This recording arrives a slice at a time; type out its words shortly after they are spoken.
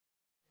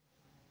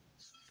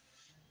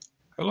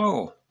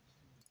Hello,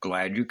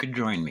 glad you could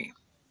join me.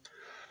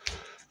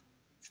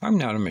 I'm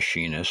not a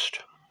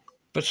machinist,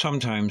 but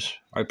sometimes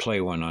I play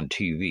one on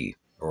TV,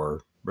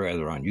 or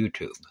rather on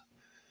YouTube.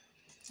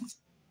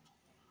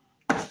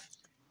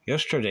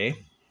 Yesterday,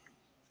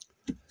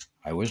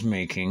 I was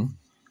making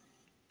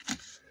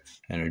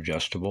an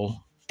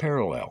adjustable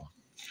parallel.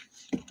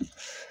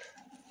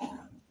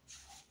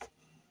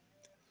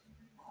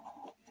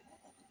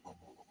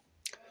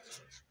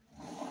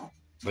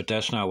 But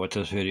that's not what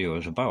this video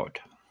is about.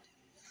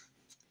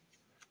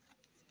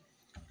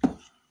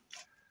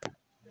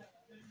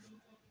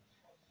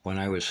 When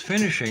I was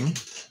finishing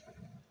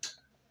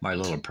my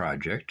little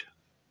project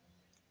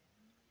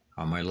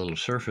on my little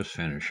surface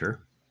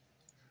finisher,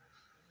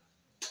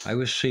 I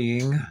was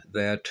seeing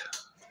that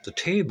the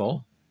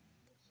table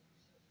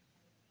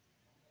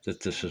that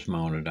this is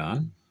mounted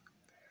on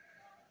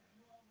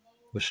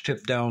was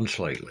tipped down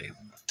slightly,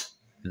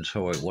 and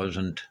so it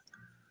wasn't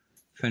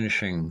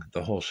finishing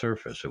the whole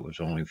surface. It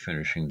was only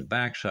finishing the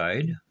back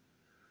side,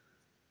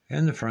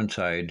 and the front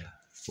side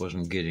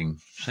wasn't getting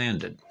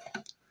sanded.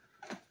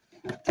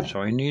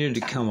 So I needed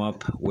to come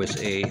up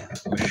with a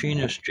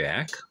machinist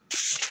jack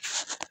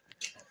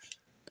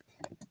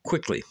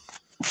quickly,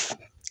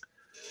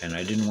 and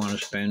I didn't want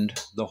to spend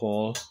the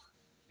whole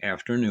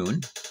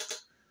afternoon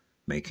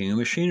making a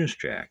machinist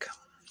jack.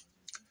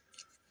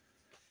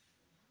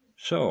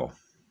 So,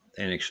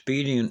 an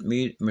Expedient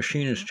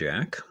machinist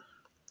jack,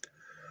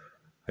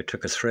 I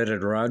took a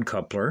threaded rod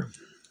coupler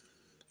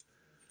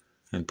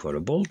and put a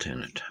bolt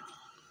in it.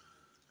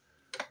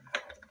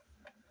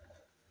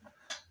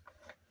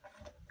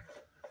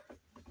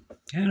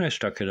 And I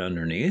stuck it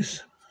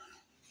underneath.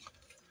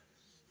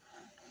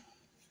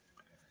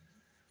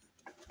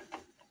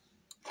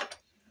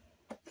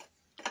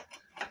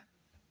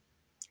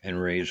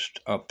 And raised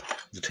up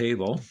the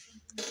table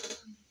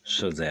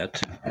so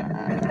that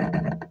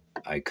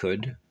I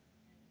could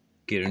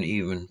get an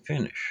even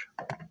finish.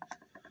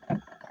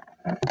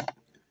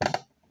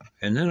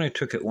 And then I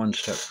took it one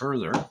step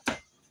further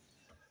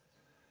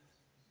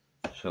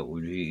so it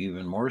would be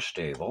even more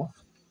stable.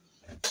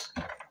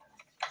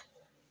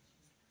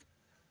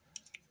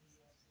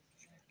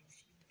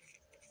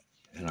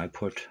 And I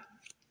put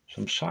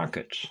some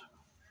sockets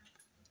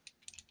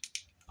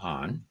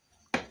on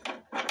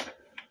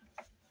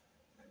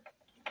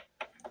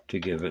to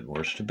give it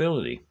more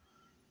stability.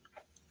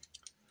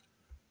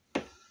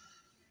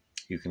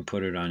 You can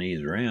put it on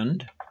either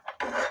end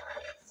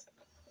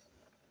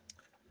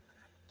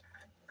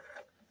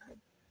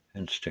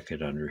and stick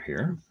it under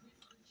here,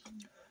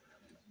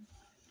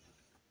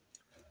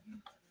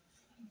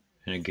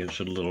 and it gives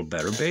it a little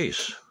better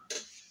base.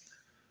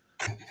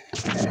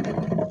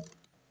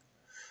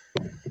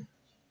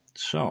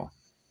 So,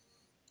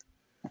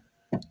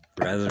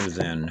 rather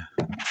than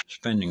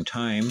spending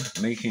time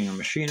making a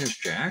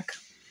machinist jack,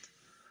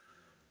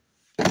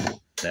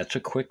 that's a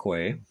quick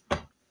way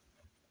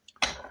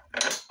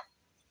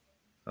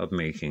of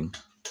making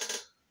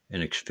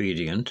an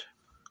Expedient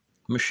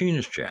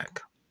machinist jack.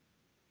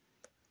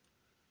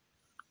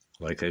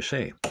 Like I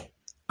say,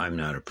 I'm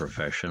not a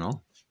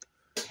professional,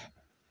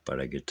 but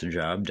I get the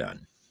job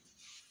done.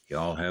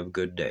 Y'all have a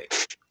good day.